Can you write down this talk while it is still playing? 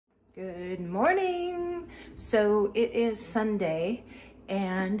Good morning. So it is Sunday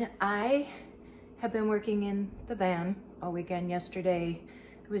and I have been working in the van all weekend. Yesterday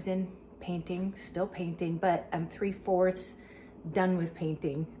I was in painting, still painting, but I'm 3/4 done with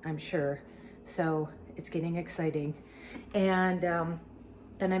painting, I'm sure. So it's getting exciting. And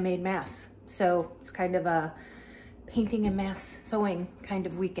then I made masks. So it's kind of a painting and mask sewing kind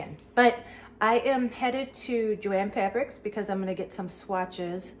of weekend. But I am headed to Joann Fabrics because I'm gonna get some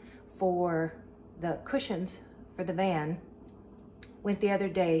swatches for the cushions for the van. Went the other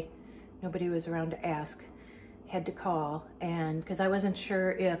day, nobody was around to ask. Had to call, and because I wasn't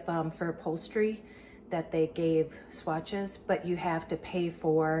sure if for upholstery that they gave swatches, but you have to pay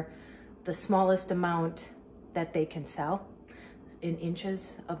for the smallest amount that they can sell in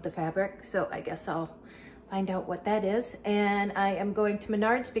inches of the fabric. So I guess I'll find out what that is. And I am going to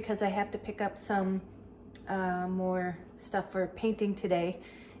Menards because I have to pick up some more stuff for painting today.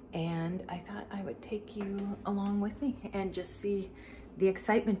 And I thought I would take you along with me and just see the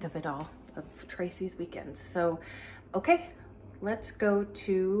excitement of it all, of Tracy's weekends. So, okay, let's go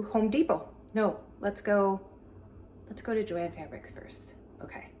to Home Depot. No, let's go to Joann Fabrics first.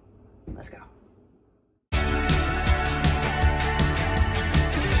 Okay, let's go.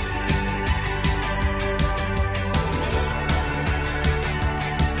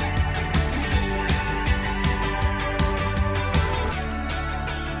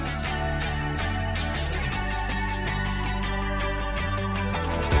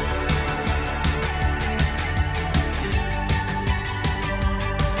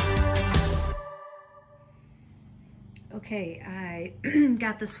 Okay, I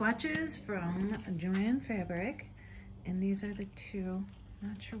got the swatches from Joann Fabric, and these are the two.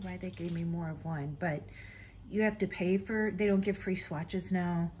 Not sure why they gave me more of one, but you have to pay for, they don't give free swatches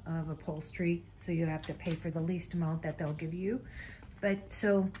now of upholstery, so you have to pay for the least amount that they'll give you. But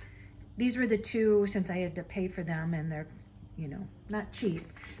so these were the two, since I had to pay for them, and they're, you know, not cheap.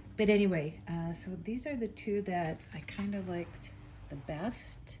 But anyway, so these are the two that I kind of liked the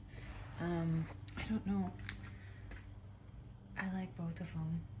best. I don't know. I like both of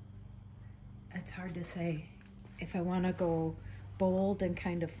them. It's hard to say. If I want to go bold and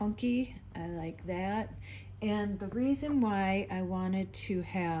kind of funky, I like that. And the reason why I wanted to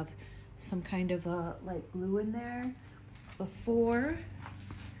have some kind of a light blue in there before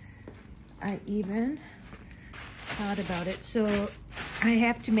I even thought about it. So I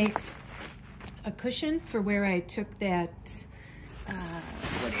have to make a cushion for where I took that,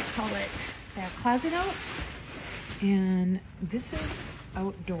 what do you call it, that closet out. And this is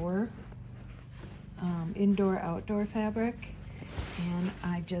outdoor, indoor outdoor fabric, and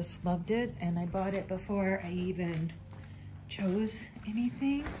I just loved it, and I bought it before I even chose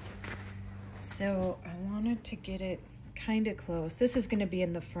anything. So I wanted to get it kind of close. This is going to be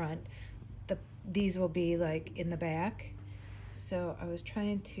in the front. These will be like in the back. So I was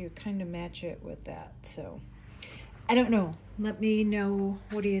trying to kind of match it with that. So I don't know. Let me know,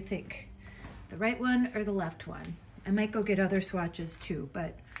 what do you think? The right one or the left one? I might go get other swatches too,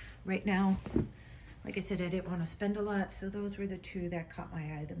 but right now, like I said, I didn't want to spend a lot, so those were the two that caught my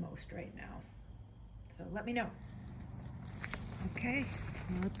eye the most right now. So let me know. Okay,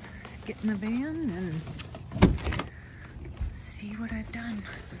 let's get in the van and see what I've done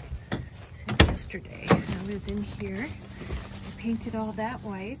since yesterday. I was in here, I painted all that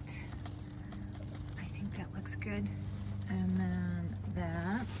white. I think that looks good. And then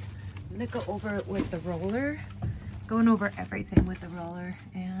that, I'm gonna go over it with the roller. Going over everything with the roller,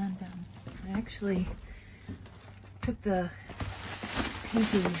 and I actually took the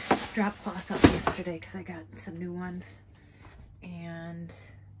painting drop cloth up yesterday because I got some new ones, and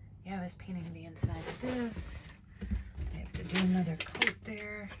yeah, I was painting the inside of this. I have to do another coat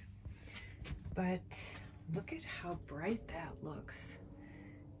there, but look at how bright that looks,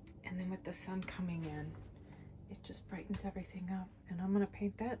 and then with the sun coming in, it just brightens everything up, and I'm gonna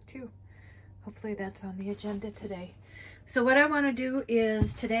paint that too. Hopefully that's on the agenda today. So what I want to do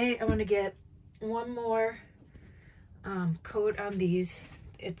is today I want to get one more coat on these.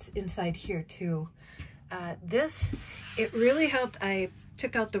 It's inside here too. This, it really helped. I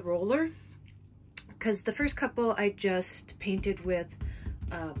took out the roller because the first couple I just painted with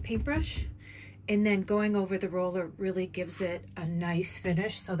a paintbrush, and then going over the roller really gives it a nice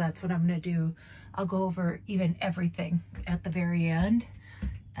finish. So that's what I'm going to do. I'll go over even everything at the very end.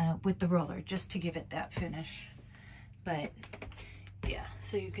 With the roller, just to give it that finish. But yeah,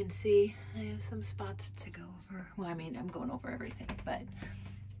 so you can see I have some spots to go over. Well, I mean, I'm going over everything, but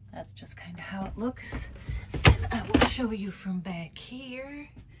that's just kind of how it looks. And I will show you from back here,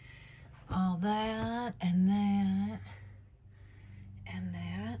 all that and that and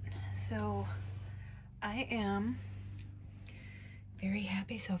that. So I am very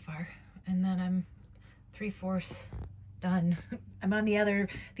happy so far. And then I'm 3/4 done. I'm on the other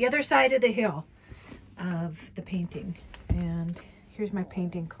side of the hill of the painting. And here's my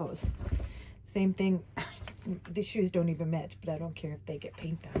painting clothes. Same thing. These shoes don't even match, but I don't care if they get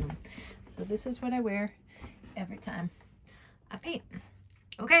paint on them. So this is what I wear every time I paint.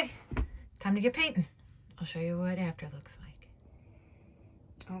 Okay, time to get painting. I'll show you what after looks like.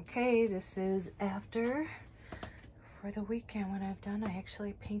 Okay, this is after. For the weekend, what I've done, I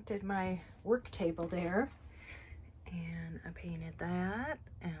actually painted my work table there. And I painted that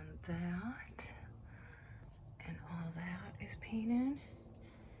and that. And all that is painted.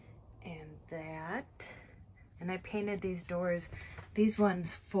 And that. And I painted these doors. These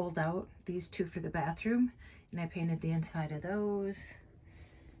ones fold out. These two for the bathroom. And I painted the inside of those.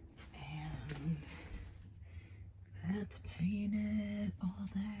 And that's painted. All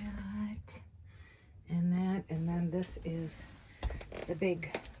that. And that. And then this is the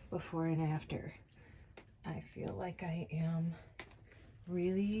big before and after. I feel like I am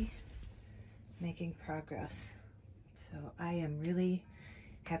really making progress. So I am really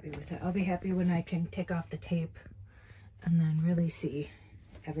happy with it. I'll be happy when I can take off the tape and then really see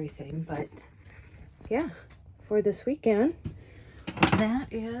everything. But yeah, for this weekend, that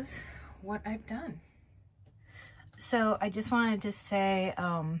is what I've done. So I just wanted to say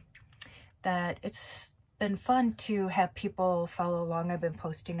that it's been fun to have people follow along. I've been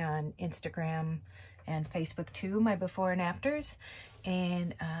posting on Instagram and Facebook too, my before and afters.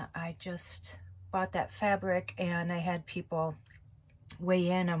 And I just bought that fabric and I had people weigh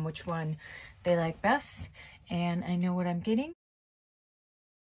in on which one they like best, and I know what I'm getting.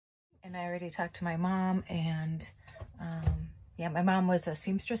 And I already talked to my mom, and yeah, my mom was a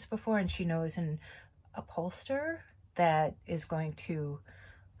seamstress before, and she knows an upholsterer that is going to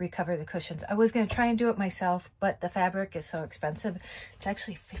recover the cushions. I was going to try and do it myself, but the fabric is so expensive. It's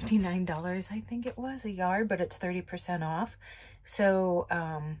actually $59, I think it was, a yard, but it's 30% off. So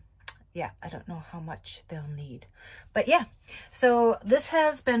yeah, I don't know how much they'll need. But yeah, so this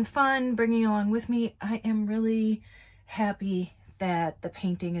has been fun bringing along with me. I am really happy that the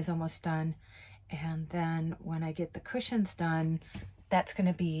painting is almost done. And then when I get the cushions done, that's going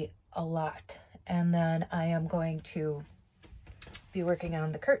to be a lot. And then I am going to be working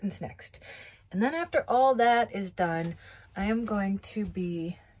on the curtains next. And then after all that is done, I am going to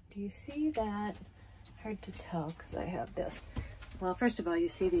be, do you see that? Hard to tell because I have this. Well, first of all, you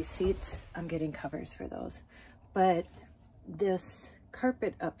see these seats, I'm getting covers for those. But this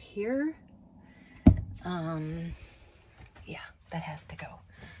carpet up here, yeah, that has to go.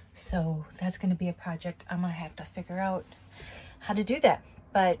 So that's going to be a project. I'm going to have to figure out how to do that.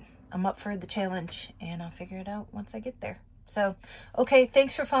 But I'm up for the challenge and I'll figure it out once I get there. So, okay,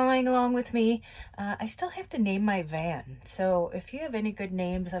 thanks for following along with me. I still have to name my van. So if you have any good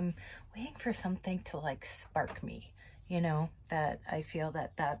names, I'm waiting for something to like spark me. You know, that I feel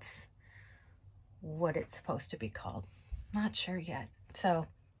that that's what it's supposed to be called. Not sure yet. So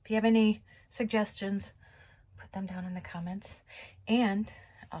if you have any suggestions, put them down in the comments. And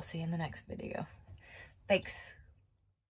I'll see you in the next video. Thanks.